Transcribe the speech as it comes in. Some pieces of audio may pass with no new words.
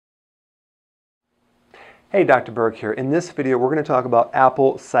Hey, Dr. Berg here. In this video, we're going to talk about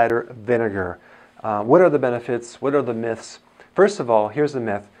apple cider vinegar. What are the benefits? What are the myths? First of all, here's the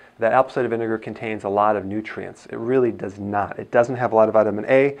myth that apple cider vinegar contains a lot of nutrients. It really does not. It doesn't have a lot of vitamin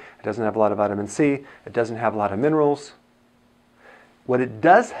A. It doesn't have a lot of vitamin C. It doesn't have a lot of minerals. What it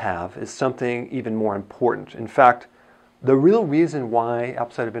does have is something even more important. In fact, the real reason why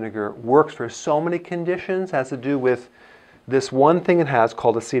apple cider vinegar works for so many conditions has to do with this one thing it has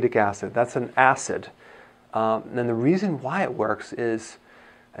called acetic acid. That's an acid. And the reason why it works is,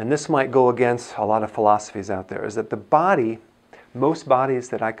 and this might go against a lot of philosophies out there, is that the body, most bodies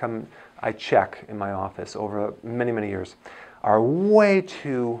that I check in my office over many, many years, are way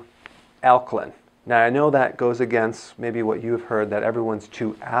too alkaline. Now I know that goes against maybe what you've heard, that everyone's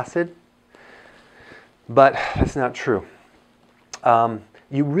too acid, but that's not true.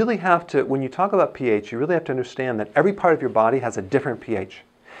 You really have to, when you talk about pH, you really have to understand that every part of your body has a different pH.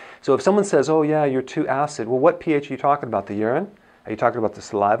 So if someone says, oh yeah, you're too acid, well, what pH are you talking about? The urine? Are you talking about the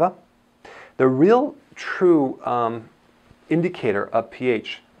saliva? The real true indicator of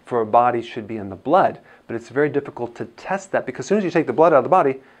pH for a body should be in the blood, but it's very difficult to test that because as soon as you take the blood out of the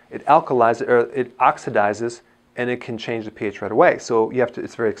body, it alkalizes or it oxidizes and it can change the pH right away. So you have to,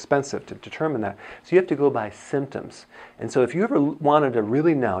 it's very expensive to determine that. So you have to go by symptoms. And so if you ever wanted to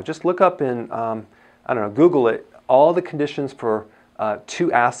really know, just look up in, I don't know, Google it, all the conditions for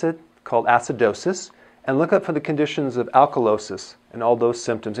too acid, called acidosis, and look up for the conditions of alkalosis and all those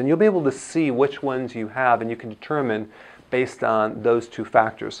symptoms. And you'll be able to see which ones you have, and you can determine based on those two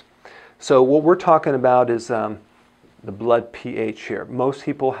factors. So what we're talking about is the blood pH here. Most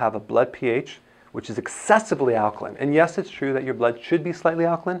people have a blood pH which is excessively alkaline. And yes, it's true that your blood should be slightly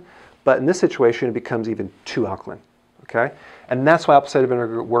alkaline, but in this situation it becomes even too alkaline. Okay? And that's why apple cider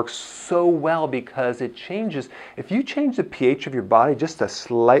vinegar works so well, because it changes. If you change the pH of your body just a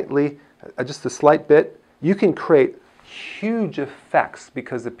slight bit, you can create huge effects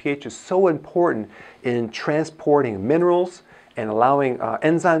because the pH is so important in transporting minerals and allowing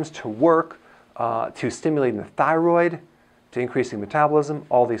enzymes to work, to stimulating the thyroid, to increasing metabolism,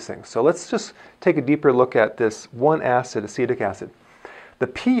 all these things. So let's just take a deeper look at this one acid, acetic acid. The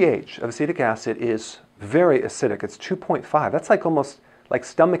pH of acetic acid is very acidic. It's 2.5. That's like almost like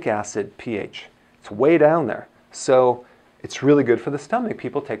stomach acid pH. It's way down there. So it's really good for the stomach.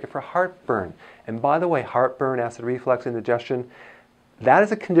 People take it for heartburn. And by the way, heartburn, acid reflux, indigestion, that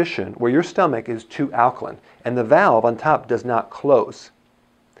is a condition where your stomach is too alkaline and the valve on top does not close.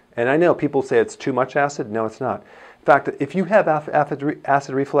 And I know people say it's too much acid. No, it's not. In fact, if you have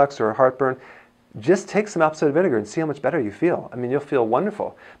acid reflux or heartburn, just take some apple cider vinegar and see how much better you feel. I mean, you'll feel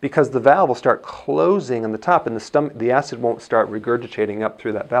wonderful because the valve will start closing on the top and the acid won't start regurgitating up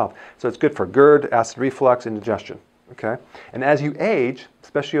through that valve. So it's good for GERD, acid reflux, indigestion. Okay? And as you age,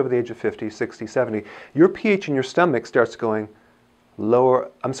 especially over the age of 50, 60, 70, your pH in your stomach starts going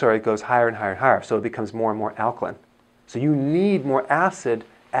lower, it goes higher and higher and higher. So it becomes more and more alkaline. So you need more acid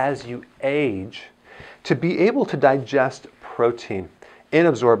as you age to be able to digest protein and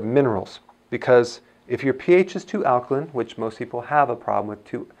absorb minerals. Because if your pH is too alkaline, which most people have a problem with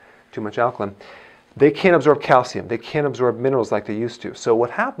too much alkaline, they can't absorb calcium. They can't absorb minerals like they used to. So what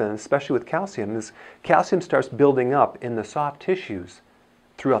happens, especially with calcium, is calcium starts building up in the soft tissues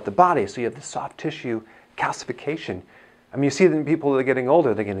throughout the body. So you have the soft tissue calcification. I mean, you see that in people that are getting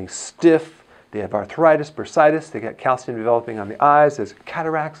older, they're getting stiff, they have arthritis, bursitis, they get calcium developing on the eyes, there's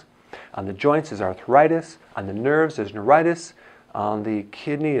cataracts, on the joints there's arthritis, on the nerves there's neuritis, on the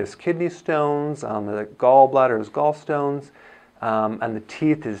kidney is kidney stones, on the gallbladder is gallstones, and the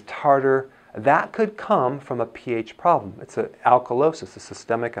teeth is tartar. That could come from a pH problem. It's an alkalosis, a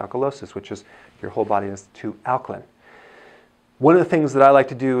systemic alkalosis, which is your whole body is too alkaline. One of the things that I like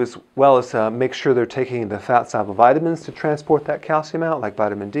to do as well is make sure they're taking the fat-soluble vitamins to transport that calcium out, like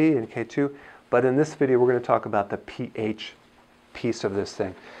vitamin D and K2. But in this video, we're going to talk about the pH piece of this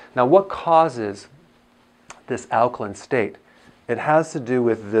thing. Now, what causes this alkaline state? It has to do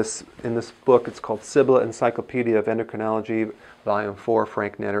with this, in this book, it's called Cible Encyclopedia of Endocrinology, Volume 4,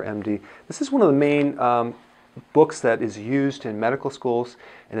 Frank Netter, MD. This is one of the main books that is used in medical schools,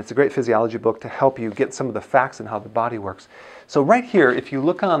 and it's a great physiology book to help you get some of the facts and how the body works. So right here, if you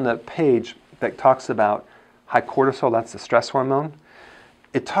look on the page that talks about high cortisol, that's the stress hormone,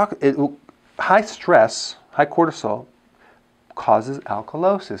 high stress, high cortisol, causes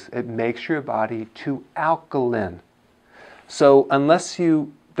alkalosis. It makes your body too alkaline. So unless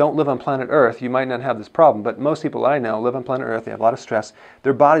you don't live on planet Earth, you might not have this problem, but most people I know live on planet Earth, they have a lot of stress,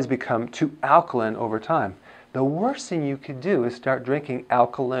 their bodies become too alkaline over time. The worst thing you could do is start drinking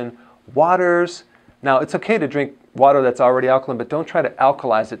alkaline waters. Now, it's okay to drink water that's already alkaline, but don't try to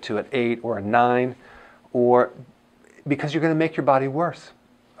alkalize it to an 8 or a 9 or because you're going to make your body worse.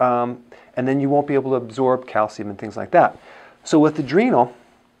 And then you won't be able to absorb calcium and things like that. So with adrenal,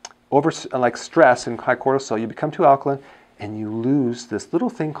 like stress and high cortisol, you become too alkaline and you lose this little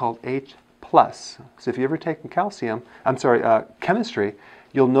thing called H+. So if you ever taken chemistry,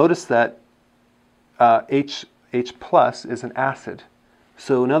 you'll notice that H+ is an acid.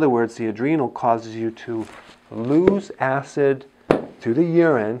 So in other words, the adrenal causes you to lose acid through the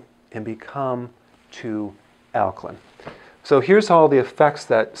urine and become too alkaline. So here's all the effects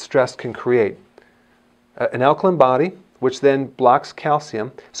that stress can create. An alkaline body, which then blocks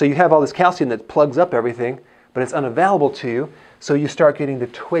calcium. So you have all this calcium that plugs up everything, but it's unavailable to you, so you start getting the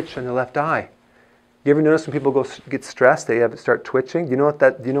twitch on the left eye. You ever notice when people get stressed, they start twitching? Do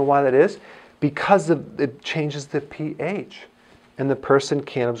you know why that is? Because it changes the pH, and the person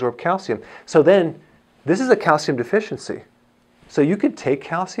can't absorb calcium. So then, this is a calcium deficiency. So you could take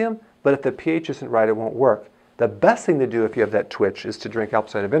calcium, but if the pH isn't right, it won't work. The best thing to do if you have that twitch is to drink apple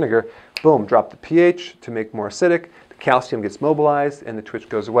cider vinegar. Boom, drop the pH to make more acidic. The calcium gets mobilized and the twitch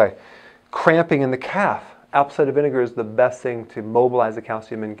goes away. Cramping in the calf. Apple cider vinegar is the best thing to mobilize the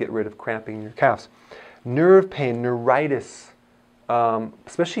calcium and get rid of cramping in your calves. Nerve pain, neuritis,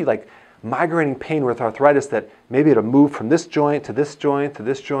 especially like migrating pain with arthritis that maybe it'll move from this joint to this joint to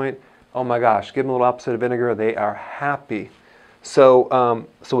this joint. Oh my gosh, give them a little apple cider vinegar, they are happy. So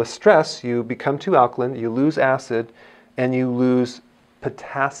with stress, you become too alkaline, you lose acid, and you lose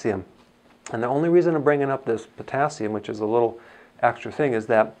potassium. And the only reason I'm bringing up this potassium, which is a little extra thing, is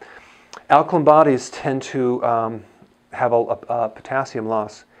that alkaline bodies tend to have a potassium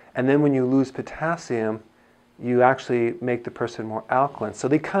loss. And then when you lose potassium, you actually make the person more alkaline. So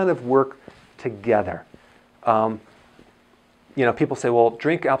they kind of work together. People say, well,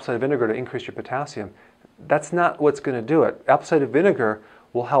 drink apple cider vinegar to increase your potassium. That's not what's going to do it. Apple cider vinegar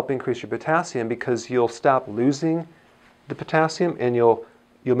will help increase your potassium because you'll stop losing the potassium and you'll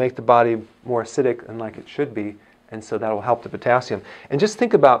make the body more acidic and like it should be, and so that will help the potassium. And just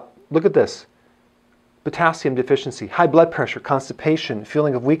think about, look at this. Potassium deficiency, high blood pressure, constipation,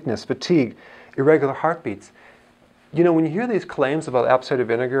 feeling of weakness, fatigue, irregular heartbeats. When you hear these claims about apple cider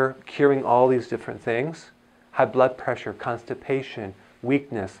vinegar curing all these different things, high blood pressure, constipation,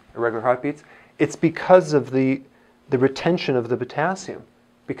 weakness, irregular heartbeats, it's because of the retention of the potassium,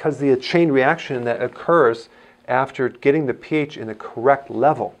 because the chain reaction that occurs after getting the pH in the correct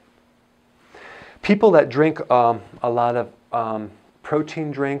level. People that drink a lot of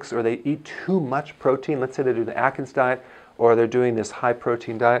protein drinks, or they eat too much protein, let's say they do the Atkins diet, or they're doing this high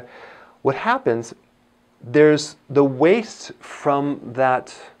protein diet, what happens, there's the waste from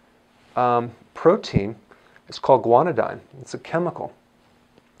that protein, it's called guanidine, it's a chemical.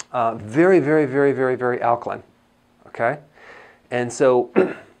 Very, very, very, very, very alkaline, okay? And so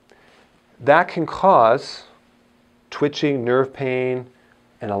that can cause twitching, nerve pain,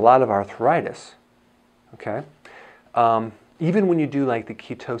 and a lot of arthritis, okay? Even when you do like the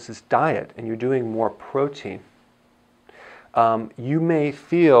ketosis diet and you're doing more protein, you may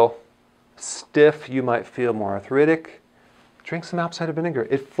feel stiff, you might feel more arthritic. Drink some apple cider vinegar.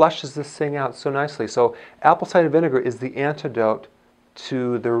 It flushes this thing out so nicely. So apple cider vinegar is the antidote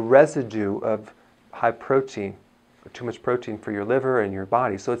to the residue of high protein, or too much protein for your liver and your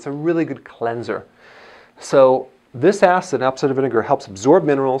body. So it's a really good cleanser. So this acid, apple cider vinegar, helps absorb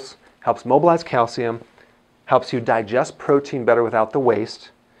minerals, helps mobilize calcium, helps you digest protein better without the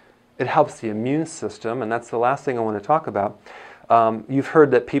waste. It helps the immune system, and that's the last thing I want to talk about. You've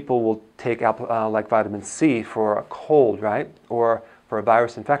heard that people will take like vitamin C for a cold, right? Or for a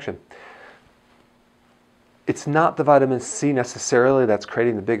virus infection. It's not the vitamin C necessarily that's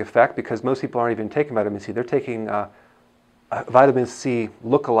creating the big effect, because most people aren't even taking vitamin C. They're taking a vitamin C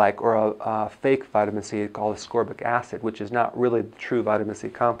look-alike, or a fake vitamin C called ascorbic acid, which is not really the true vitamin C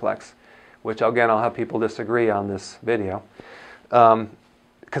complex, which again I'll have people disagree on this video.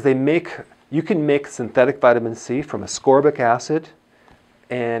 Because you can make synthetic vitamin C from ascorbic acid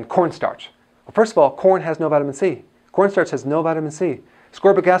and cornstarch. Well, first of all, corn has no vitamin C. Cornstarch has no vitamin C.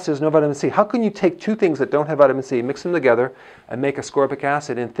 Ascorbic acid has no vitamin C. How can you take two things that don't have vitamin C, mix them together, and make ascorbic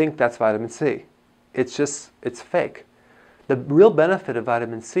acid and think that's vitamin C? It's fake. The real benefit of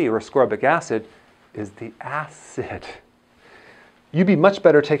vitamin C, or ascorbic acid, is the acid. You'd be much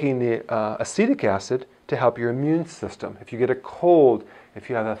better taking the acetic acid to help your immune system. If you get a cold, if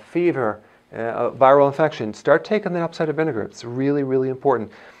you have a fever, a viral infection, start taking the apple cider vinegar. It's really, really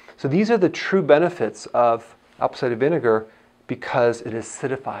important. So these are the true benefits of apple cider vinegar, because it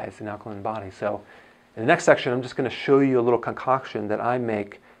acidifies an alkaline body. So in the next section, I'm just going to show you a little concoction that I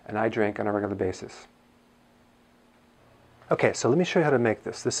make and I drink on a regular basis. Okay, so let me show you how to make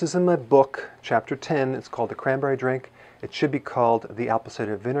this. This is in my book, chapter 10. It's called the cranberry drink. It should be called the apple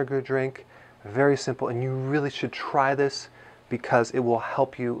cider vinegar drink. Very simple, and you really should try this because it will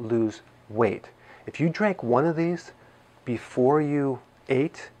help you lose weight. If you drank one of these before you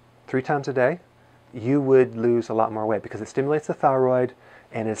ate 3 times a day, you would lose a lot more weight because it stimulates the thyroid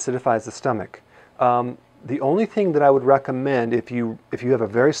and it acidifies the stomach. The only thing that I would recommend if you have a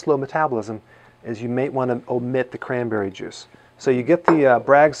very slow metabolism is you may want to omit the cranberry juice. So you get the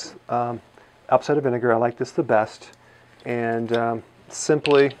Bragg's apple cider vinegar. I like this the best. And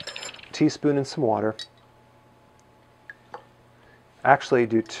simply a teaspoon in some water. Actually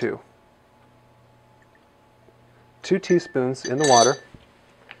do 2. 2 teaspoons in the water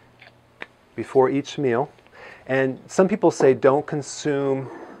before each meal. And some people say don't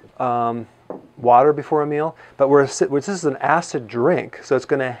consume water before a meal, but this is an acid drink, so it's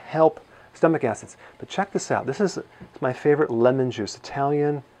going to help stomach acids. But check this out. This is my favorite lemon juice,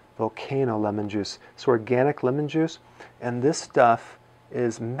 Italian Volcano lemon juice. It's organic lemon juice, and this stuff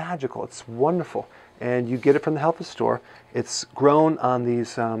is magical. It's wonderful, and you get it from the health food store. It's grown on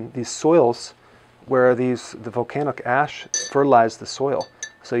these soils where the volcanic ash fertilized the soil.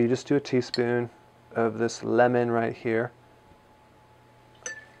 So you just do a teaspoon of this lemon right here.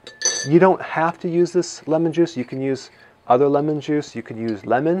 You don't have to use this lemon juice. You can use other lemon juice. You can use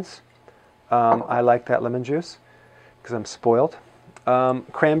lemons. I like that lemon juice because I'm spoiled.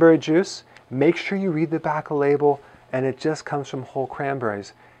 Cranberry juice. Make sure you read the back of the label, and it just comes from whole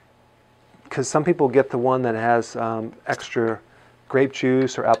cranberries. Because some people get the one that has extra grape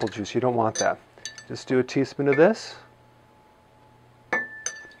juice or apple juice. You don't want that. Just do a teaspoon of this.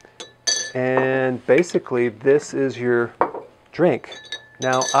 And basically, this is your drink.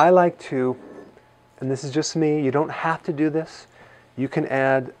 Now, I like to, and this is just me, you don't have to do this. You can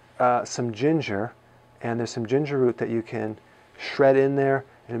add some ginger, and there's some ginger root that you can shred in there,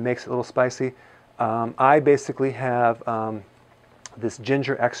 and it makes it a little spicy. I basically have this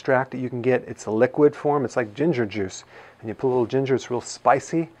ginger extract that you can get. It's a liquid form. It's like ginger juice. And you put a little ginger, it's real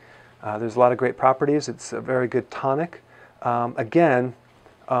spicy. There's a lot of great properties. It's a very good tonic. Again,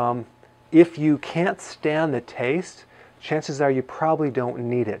 if you can't stand the taste, chances are you probably don't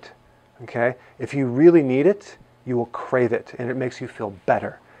need it. Okay? If you really need it, you will crave it, and it makes you feel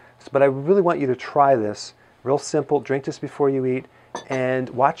better. But I really want you to try this. Real simple. Drink this before you eat, and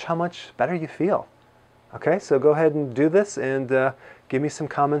watch how much better you feel. Okay? So go ahead and do this, and give me some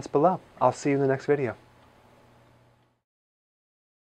comments below. I'll see you in the next video.